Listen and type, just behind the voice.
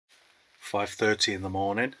5:30 in the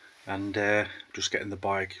morning, and just getting the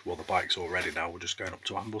bike. Well, the bike's all ready now. We're just going up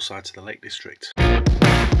to Ambleside to the Lake District.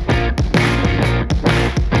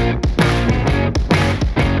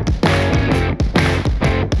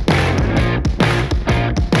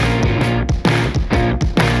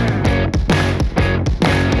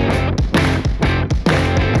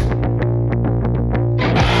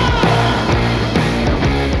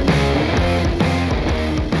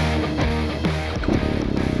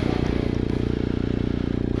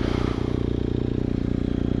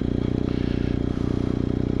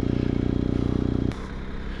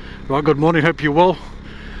 Right, good morning, hope you're well.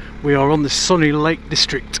 We are on the sunny Lake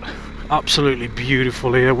District. Absolutely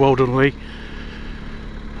beautiful here, well done Lee.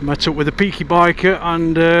 I met up with a peaky biker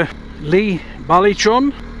and Lee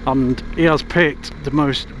Ballytron, and he has picked the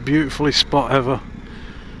most beautifully spot ever.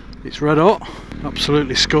 It's red hot,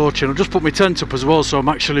 absolutely scorching. I've just put my tent up as well, so I'm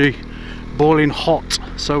actually boiling hot.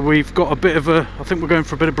 So we've got a bit of a, I think we're going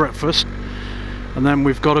for a bit of breakfast, and then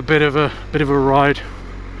we've got a bit of a ride,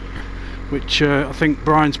 which I think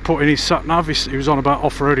Brian's put in his sat nav. He was on about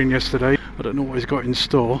off-roading yesterday. I don't know what he's got in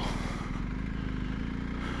store,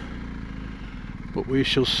 but we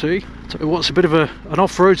shall see. So what's a bit of an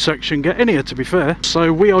off-road section getting here, to be fair.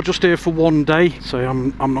 So we are just here for one day, so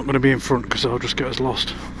I'm not going to be in front because I'll just get us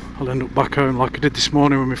lost. I'll end up back home like I did this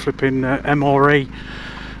morning when we flipping MRA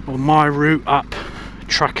or My Route app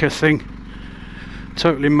tracker thing.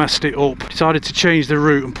 Totally messed it up. Decided to change the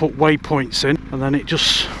route and put waypoints in, and then it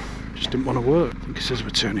just didn't want to work. I think it says we're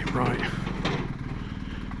turning right.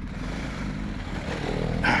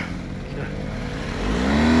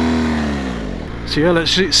 So yeah,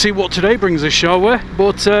 let's see what today brings us, shall we?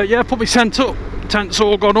 But yeah, put my tent up. Tent's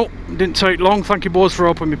all gone up. Didn't take long. Thank you boys for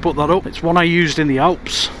helping me put that up. It's one I used in the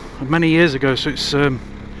Alps many years ago, so it's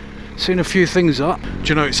seen a few things that. Do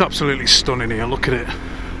you know, it's absolutely stunning here. Look at it.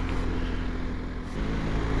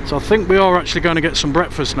 So I think we are actually going to get some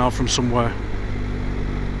breakfast now from somewhere.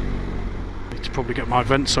 Probably get my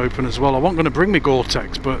vents open as well. I wasn't going to bring me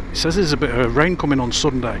Gore-Tex, but it says there's a bit of rain coming on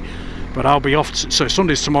Sunday, but I'll be off, so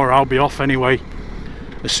Sunday's tomorrow. I'll be off anyway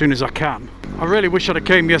as soon as I can. I really wish I'd have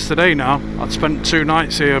came yesterday now. I'd spent 2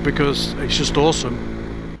 nights here because it's just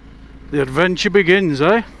awesome. The adventure begins,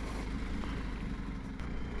 eh?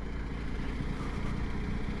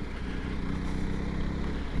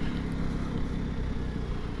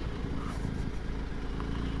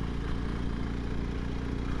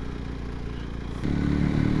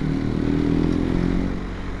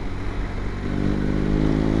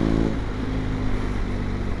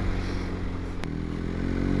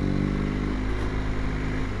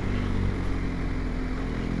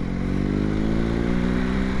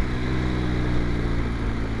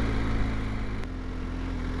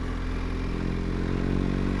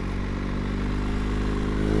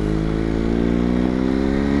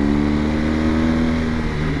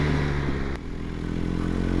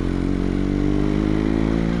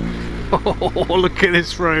 Oh, look at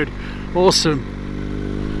this road, awesome.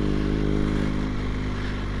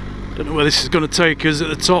 Don't know where this is going to take us at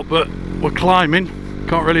the top, but we're climbing.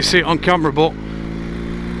 Can't really see it on camera, but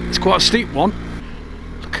it's quite a steep one.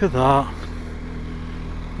 Look at that.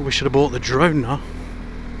 We should have bought the drone now.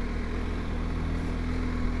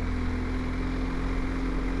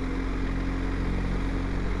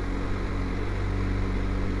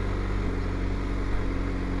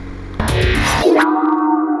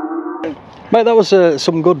 Mate, that was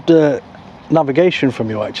some good navigation from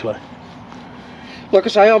you, actually. Like I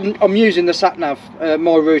say, I'm using the sat nav,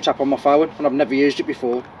 My Route app on my phone, and I've never used it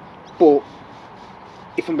before. But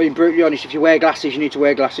if I'm being brutally honest, if you wear glasses, you need to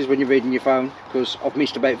wear glasses when you're reading your phone, because I've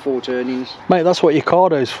missed about 4 turnings. Mate, that's what your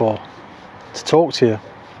Cardo's for, to talk to you.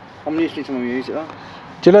 I'm listening to my music though.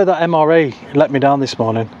 Do you know that MRA let me down this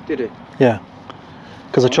morning? Did it? Yeah.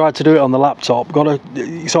 Because I tried to do it on the laptop,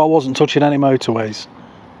 so I wasn't touching any motorways.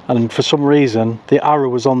 And for some reason the arrow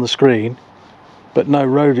was on the screen but no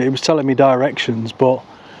road. It was telling me directions, but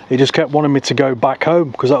it just kept wanting me to go back home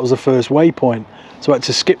because that was the first waypoint, so I had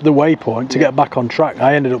to skip the waypoint to get back on track.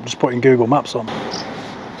 I ended up just putting Google Maps on.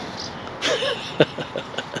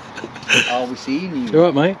 Are we seeing you? You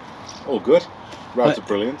alright, mate? All good. Roads are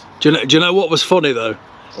brilliant. Do you know what was funny though?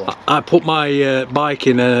 I put my bike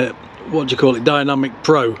in a, what do you call it, Dynamic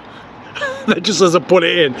Pro. Just as I put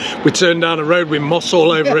it in, we turned down a road with moss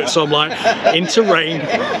all over it, so I'm like, into rain.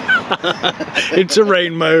 Into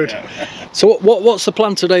rain mode. So what's the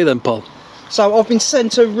plan today then, Paul? So I've been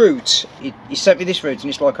sent a route. He sent me this route, and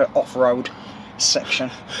it's like an off-road section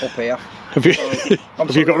up here. Have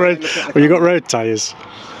you got road tyres?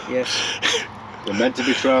 Yes. They're meant to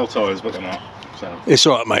be trail tyres, but they're not. So It's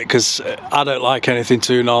alright, mate, because I don't like anything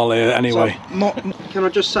too gnarly anyway. So, can I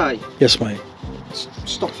just say, Yes, mate.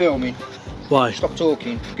 stop filming, Why? stop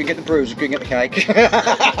talking, go and get the bruiser, go and get the cake.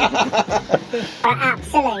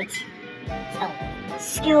 Absolute.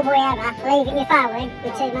 Schoolboy ever, leaving your phone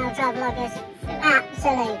with 2 motor vloggers.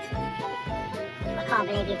 Absolute. I can't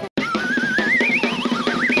believe you've done.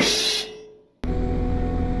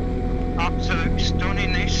 Absolutely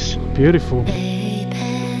stunning, this. Beautiful.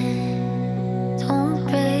 Don't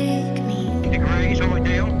break me. Degrees,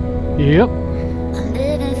 ideal. Yep. I'm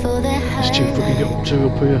living for the high. It's cheap we can get up to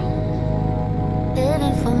up here.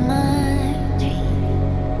 Living for my dream.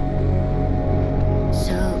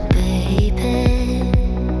 So baby,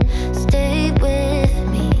 stay with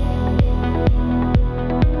me.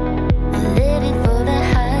 I'm living for the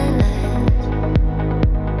highlights.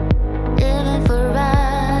 Living for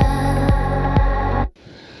right.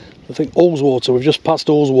 I think Ullswater, we've just passed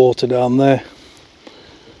Ullswater down there.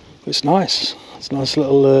 It's nice. It's a nice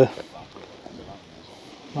little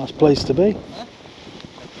nice place to be.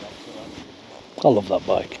 I love that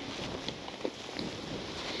bike.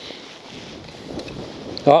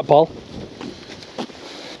 Alright, Paul.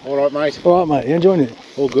 all right, mate. Alright, mate, you enjoying it?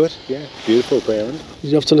 All good. Yeah. Beautiful parent. Did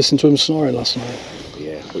you have to listen to him snoring last night?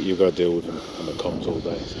 Yeah, but you've got to deal with him on the comms all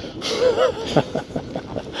day. So.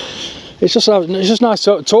 It's just nice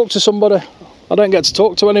to talk to somebody. I don't get to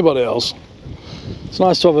talk to anybody else. It's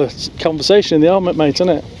nice to have a conversation in the helmet, mate, isn't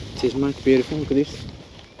it? It is, mate, beautiful, look at this.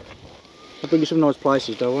 I'll bring you some nice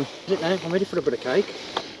places, don't I? Is it now? I'm ready for a bit of cake.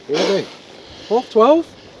 Really? 12?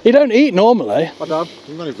 You don't eat normally. I don't.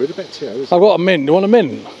 You've only read a bit too. I've got a mint. Do you want a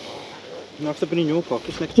mint? No, if they've been in your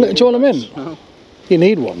pockets next Do you want a mint? No. You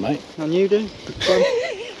need one, mate. And you do. Go on.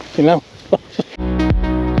 You know.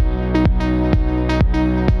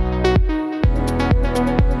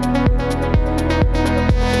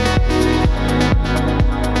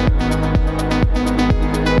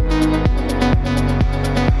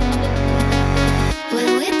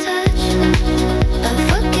 When we touch, I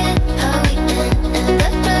forget how we end in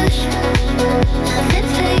that rush. Nothing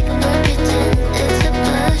fake or pretend, it's a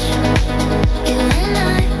blush. You and I.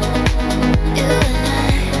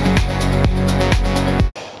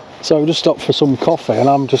 So we just stopped for some coffee and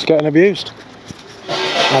I'm just getting abused.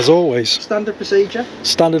 As always. Standard procedure.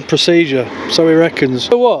 Standard procedure. So he reckons.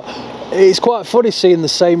 So what? It's quite funny seeing the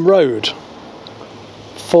same road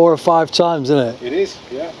 4 or 5 times, isn't it? It is,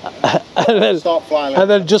 yeah. Start flying. And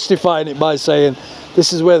then justifying it by saying,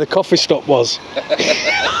 this is where the coffee stop was.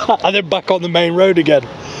 And then back on the main road again.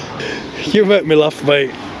 You make me laugh,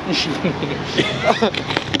 mate.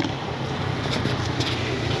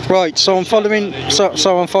 Right, so I'm following. So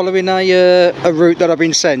I'm following a route that I've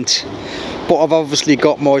been sent, but I've obviously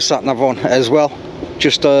got my sat nav on as well.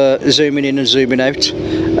 Just zooming in and zooming out,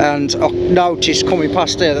 and I noticed coming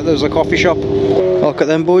past there that there was a coffee shop. Look at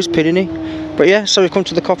them boys, Piddiny. But yeah, so we've come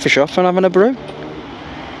to the coffee shop and having a brew.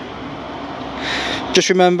 Just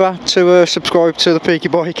remember to subscribe to the Peaky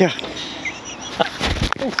Biker.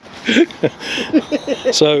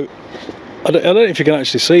 So I don't know if you can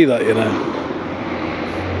actually see that, you know.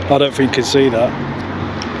 I don't think you can see that.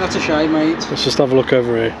 That's a shame, mate. Let's just have a look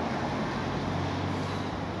over here.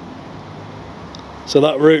 So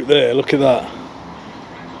that route there, look at that.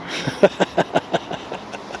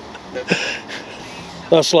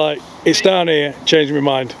 That's like, it's down here, changed my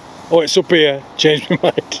mind. Oh, it's up here, changed my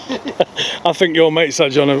mind. I think your mate's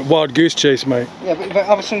had you on a wild goose chase, mate. Yeah, but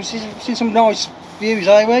I've seen some nice views,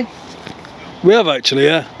 eh, we? We have actually,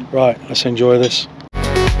 yeah. Right, let's enjoy this.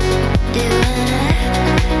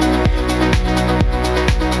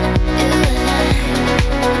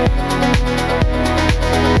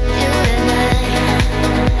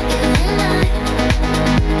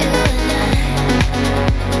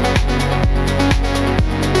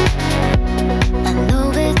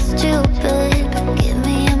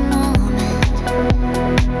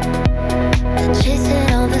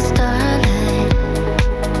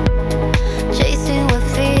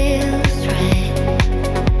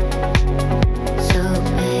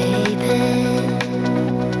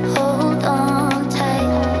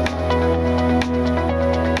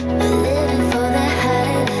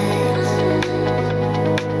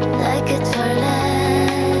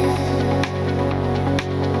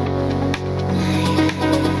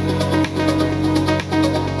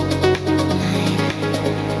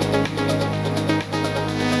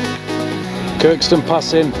 Kirkstone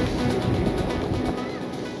Pass in.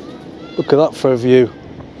 Look at that for a view.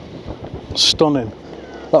 Stunning.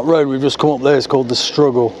 That road we've just come up there is called the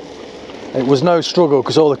Struggle. It was no struggle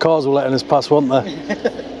because all the cars were letting us pass, weren't they?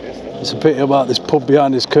 It's a pity about this pub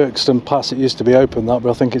behind this Kirkstone Pass. It used to be open, that,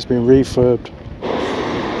 but I think it's been refurbed.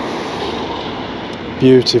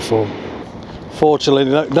 Beautiful. Fortunately,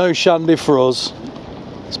 no shandy for us.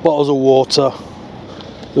 It's bottles of water.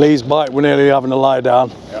 Lee's bike, we're nearly having to lie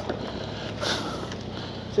down. Yeah.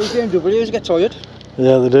 See, BMWs get tired.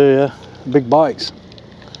 Yeah, they do, yeah. Big bikes.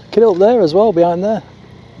 Get it up there as well, behind there.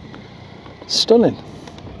 Stunning.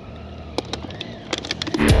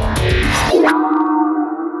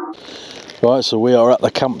 Right, so we are at the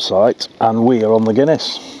campsite and we are on the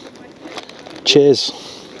Guinness. Cheers.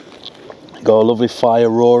 Got a lovely fire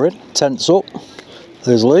roaring, tents up.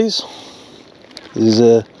 There's Lee's. He's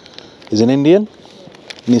an Indian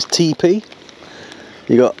in his teepee.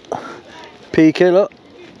 You got PK, look.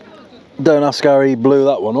 Don't ask how he blew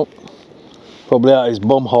that one up. Probably out his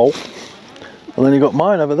bum hole. And then you got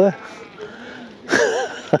mine over there.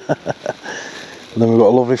 And then we've got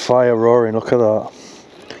a lovely fire roaring, look at that.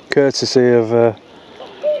 Courtesy of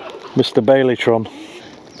Mr. Baileytron.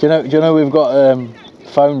 Do you know we've got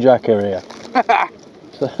phone jacker here?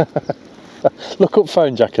 Look up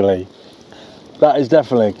phone jacker, Lee. That is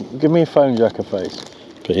definitely, give me a phone jacker face.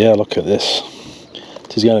 But yeah, look at this.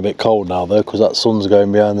 It is getting a bit cold now though, because that sun's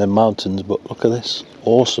going behind them mountains, but look at this,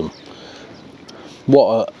 awesome.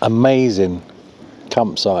 What an amazing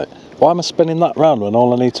campsite. Why am I spinning that round when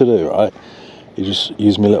all I need to do, right, you just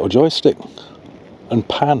use my little joystick and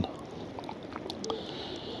pan.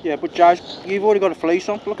 Yeah, but Jazz, you've already got a fleece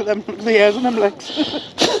on. Look at them, look at the hairs on them legs.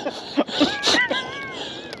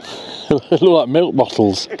 They look like milk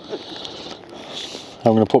bottles.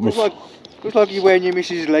 I'm going to put my... Looks like you're wearing your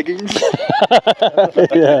missus' leggings.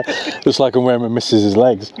 Yeah, looks like I'm wearing my missus's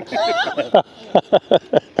legs.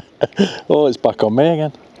 Oh, it's back on me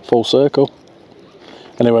again, full circle.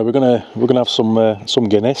 Anyway, we're gonna have some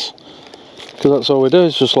Guinness, because that's all we do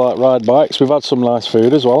is just like ride bikes. We've had some nice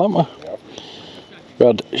food as well, haven't we? Yeah. We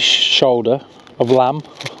had shoulder of lamb,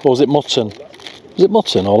 or was it mutton? Was it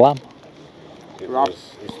mutton or lamb? It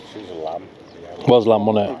was a lamb. Yeah. It was lamb,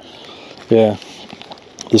 wasn't it? Yeah.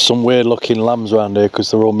 There's some weird looking lambs around here because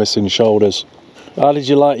they're all missing shoulders. How did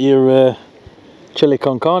you like your chili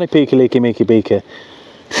con carne, peeky leaky meeky beaker?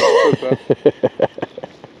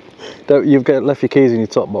 You've left your keys in your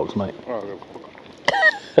top box, mate. Oh,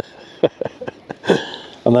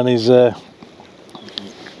 And then he's,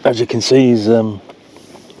 as you can see, he's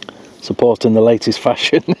supporting the latest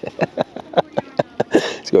fashion.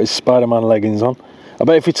 He's got his Spider-Man leggings on. I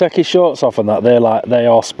bet if you take his shorts off and that, they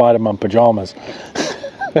are Spider-Man pyjamas.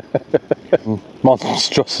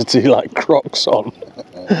 Monstrosity like Crocs on.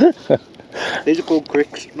 These are called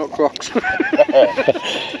Cricks, not Crocs.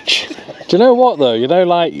 Do you know what though? You know,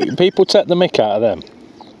 like people take the mick out of them,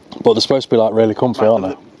 but they're supposed to be like really comfy, aren't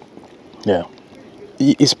they? Yeah.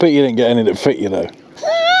 It's a pity you didn't get any that fit you though.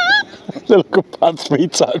 They look about 3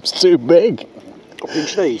 times too big. I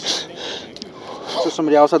pinched these. So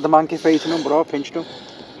somebody else had the monkey feet in them, but I pinched them.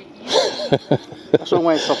 That's all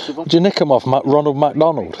wearing socks with them. Did you nick them off Ronald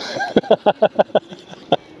McDonald?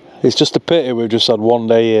 It's just a pity we've just had one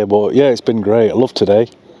day here, but yeah, it's been great. I love today.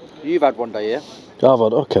 You've had one day here. I've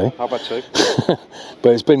had, okay. I've had 2.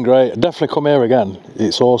 But it's been great. Definitely come here again.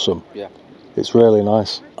 It's awesome. Yeah. It's really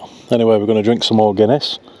nice. Anyway, we're going to drink some more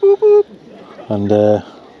Guinness. Boop, boop. And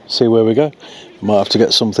see where we go. Might have to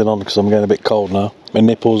get something on because I'm getting a bit cold now. My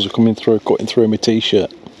nipples are coming through, cutting through my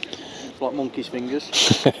t-shirt. Like monkey's fingers.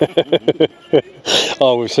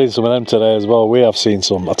 Oh, we've seen some of them today as well. We have seen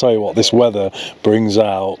some. I tell you what, this weather brings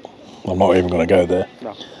out. I'm not even going to go there.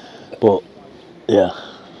 No. But yeah,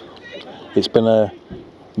 it's been a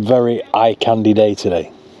very eye candy day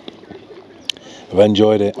today. I've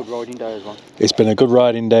enjoyed it. Good riding day as well. It's been a good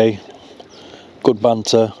riding day. Good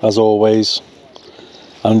banter as always.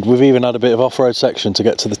 And we've even had a bit of off-road section to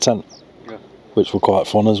get to the tent, Yeah. which were quite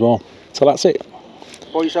fun as well. So that's it.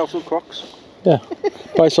 Buy yourself some Crocs. Yeah,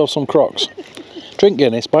 buy yourself some Crocs. Drink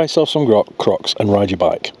Guinness, buy yourself some Crocs and ride your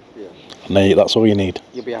bike. Yeah. And that's all you need.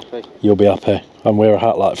 You'll be happy. You'll be happy. And wear a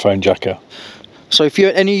hat like Phone Jacker. So if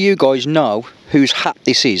any of you guys know whose hat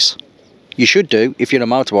this is, you should do if you're a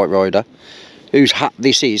motorbike rider, whose hat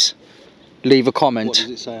this is, leave a comment. What does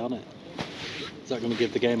it say on it? Is that going to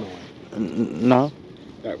give the game away? No.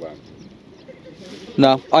 No, it won't.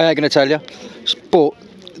 No, I ain't going to tell you. But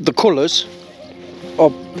the colours,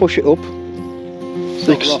 I'll push it up.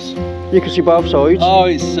 So you can see both sides. Oh,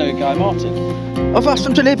 it's Guy Martin. I've asked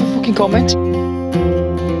them to leave a fucking comment.